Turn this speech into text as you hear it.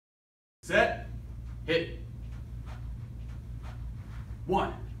Set, hit.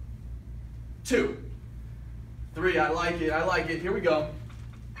 1, 2, 3, I like it, here we go.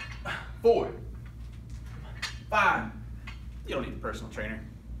 4, 5. You don't need a personal trainer.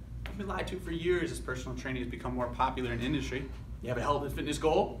 You've been lied to for years as personal training has become more popular in the industry. You have a health and fitness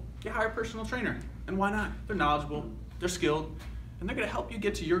goal, you hire a personal trainer. And why not? They're knowledgeable, they're skilled, and they're gonna help you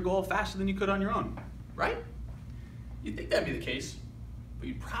get to your goal faster than you could on your own, right? You'd think that'd be the case, but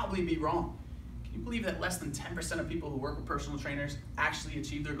you'd probably be wrong. Can you believe that less than 10% of people who work with personal trainers actually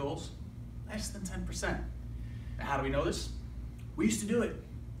achieve their goals? Less than 10%. And how do we know this? We used to do it.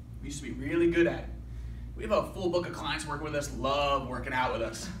 We used to be really good at it. We have a full book of clients working with us, love working out with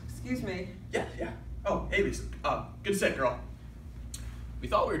us. Excuse me. Yeah. Oh, hey Lisa, good set, girl. We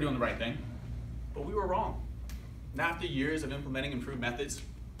thought we were doing the right thing, but we were wrong. And after years of implementing improved methods,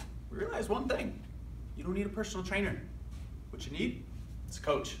 we realized one thing. You don't need a personal trainer. What you need is a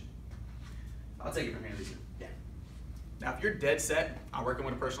coach. I'll take it from here, Lisa. Yeah. Now, if you're dead set on working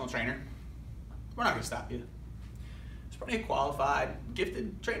with a personal trainer, we're not gonna stop you. There's plenty of qualified,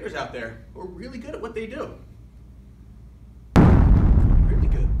 gifted trainers out there who are really good at what they do. Really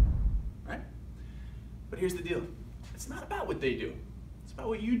good, right? But here's the deal. It's not about what they do. It's about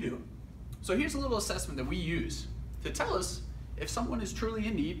what you do. So here's a little assessment that we use to tell us if someone is truly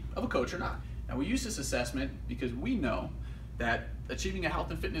in need of a coach or not. Now, we use this assessment because we know that achieving a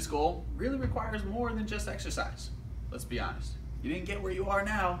health and fitness goal really requires more than just exercise. Let's be honest. You didn't get where you are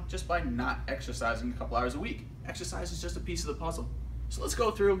now just by not exercising a couple hours a week. Exercise is just a piece of the puzzle. So let's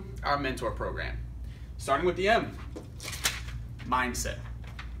go through our mentor program. Starting with the M, mindset.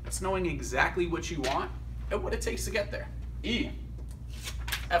 That's knowing exactly what you want and what it takes to get there. E,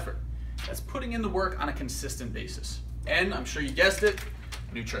 effort. That's putting in the work on a consistent basis. And I'm sure you guessed it,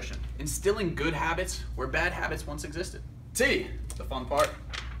 nutrition. Instilling good habits where bad habits once existed. T, the fun part,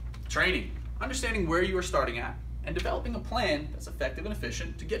 training. Understanding where you are starting at and developing a plan that's effective and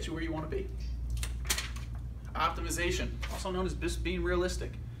efficient to get you where you want to be. Optimization, also known as just being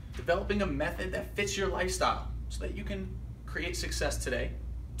realistic. Developing a method that fits your lifestyle so that you can create success today,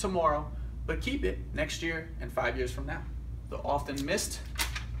 tomorrow, but keep it next year and 5 years from now. The often missed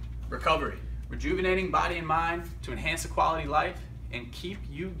recovery. Rejuvenating body and mind to enhance the quality of life and keep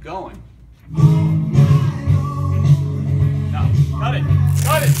you going. No, cut it.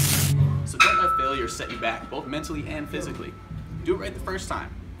 So don't let failure set you back, both mentally and physically. Do it right the first time.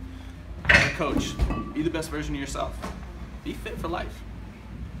 Be a coach, be the best version of yourself. Be fit for life.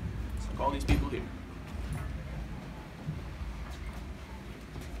 So call these people here.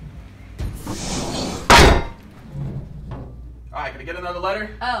 All right, can I get another letter?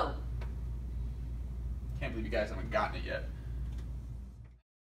 Oh. Can't believe you guys haven't gotten it yet.